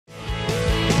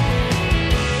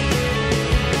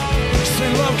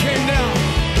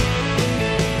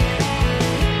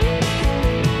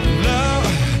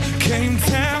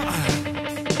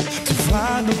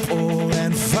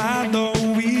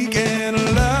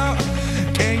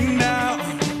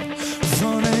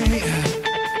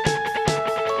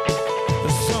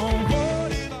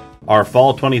Our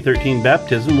Fall 2013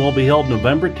 baptism will be held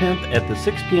November 10th at the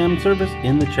 6 p.m. service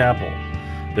in the chapel.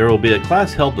 There will be a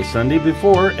class held the Sunday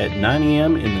before at 9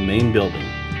 a.m. in the main building.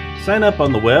 Sign up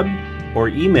on the web or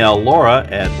email Laura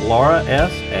at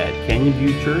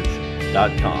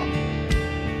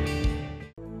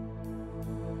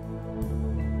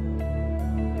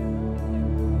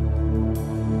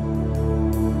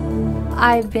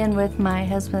I've been with my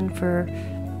husband for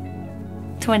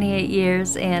 28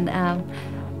 years, and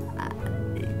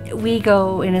we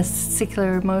go in a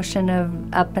circular motion of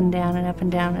up and down and up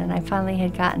and down, and I finally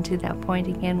had gotten to that point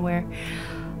again where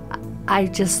I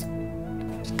didn't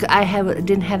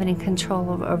have any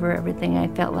control over everything. I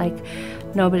felt like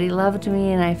nobody loved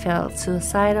me, and I felt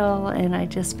suicidal, and I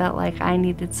just felt like I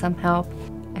needed some help.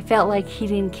 I felt like he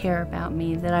didn't care about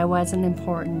me, that I wasn't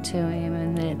important to him,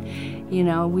 and that, you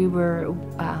know, we were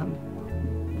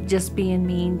just being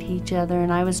mean to each other,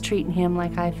 and I was treating him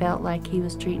like I felt like he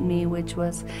was treating me, which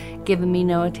was giving me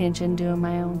no attention, doing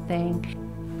my own thing.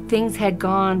 Things had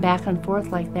gone back and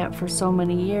forth like that for so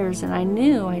many years, and I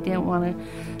knew I didn't want to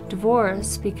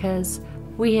divorce because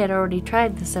we had already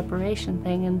tried the separation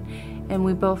thing, and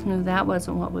we both knew that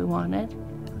wasn't what we wanted.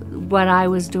 What I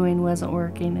was doing wasn't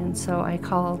working, and so I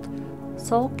called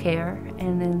Soul Care,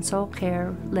 and then Soul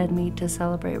Care led me to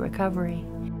Celebrate Recovery.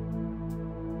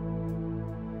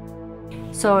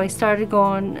 So I started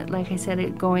going, like I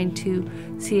said, going to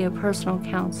see a personal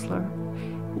counselor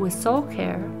with Soul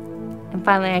Care, and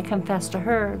finally I confessed to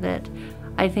her that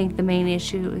I think the main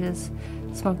issue is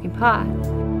smoking pot.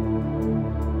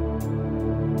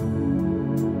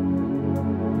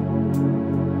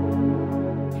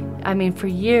 I mean, for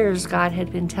years God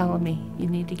had been telling me, you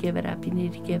need to give it up, you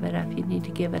need to give it up, you need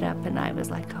to give it up, and I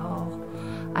was like, oh,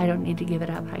 I don't need to give it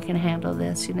up. I can handle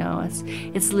this, you know.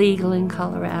 It's legal in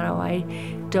Colorado. I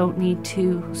don't need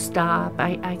to stop.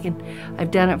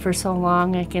 I've done it for so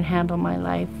long. I can handle my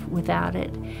life without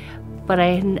it. But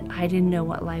I didn't know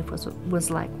what life was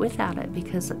like without it,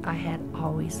 because I had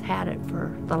always had it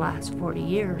for the last 40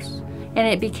 years. And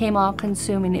it became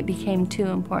all-consuming. It became too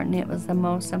important. It was the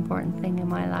most important thing in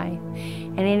my life.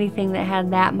 And anything that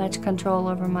had that much control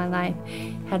over my life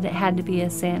had to be a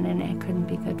sin, and it couldn't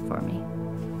be good for me.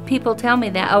 People tell me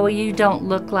that, oh, well, you don't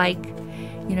look like,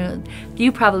 you know,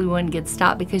 you probably wouldn't get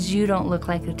stopped because you don't look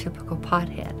like a typical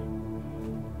pothead.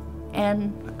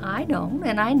 And I don't,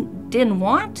 and I didn't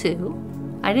want to.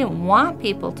 I didn't want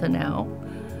people to know.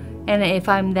 And if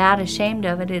I'm that ashamed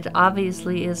of it, it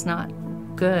obviously is not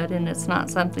good, and it's not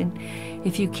something,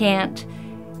 if you can't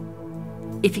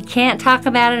talk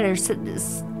about it or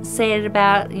say it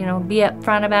about, you know, be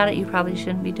upfront about it, you probably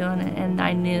shouldn't be doing it, and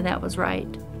I knew that was right.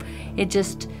 It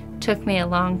just took me a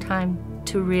long time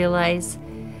to realize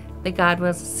that God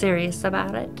was serious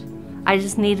about it. I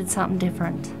just needed something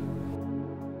different.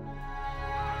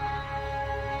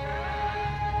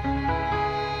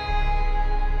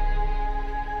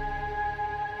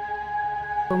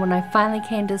 When I finally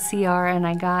came to CR and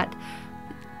I got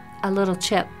a little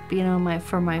chip, you know,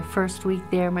 for my first week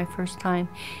there, my first time,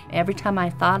 every time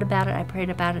I thought about it, I prayed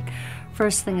about it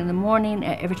first thing in the morning.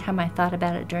 Every time I thought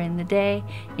about it during the day,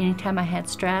 anytime I had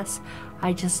stress,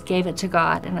 I just gave it to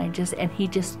God, and He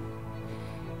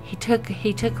took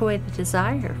away the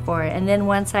desire for it. And then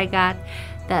once I got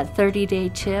that 30-day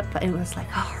chip, it was like,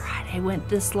 all right, I went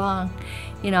this long.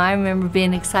 You know, I remember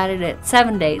being excited at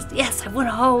 7 days. Yes, I went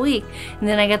a whole week. And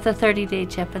then I got the 30-day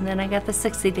chip, and then I got the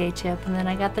 60-day chip, and then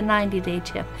I got the 90-day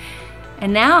chip.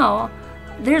 And now,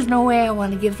 there's no way I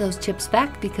want to give those chips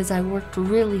back, because I worked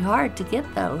really hard to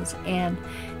get those. And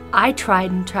I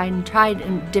tried and tried and tried.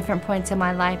 In different points in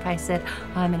my life, I said,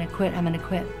 oh, I'm going to quit, I'm going to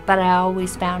quit. But I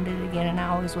always found it again, and I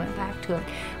always went back to it.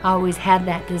 I always had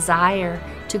that desire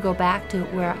to go back to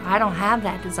it, where I don't have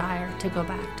that desire to go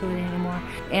back to it anymore.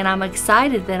 And I'm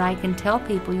excited that I can tell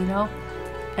people, you know,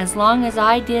 as long as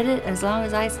I did it, as long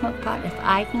as I smoked pot, if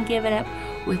I can give it up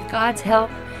with God's help,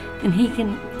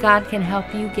 then God can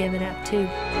help you give it up too.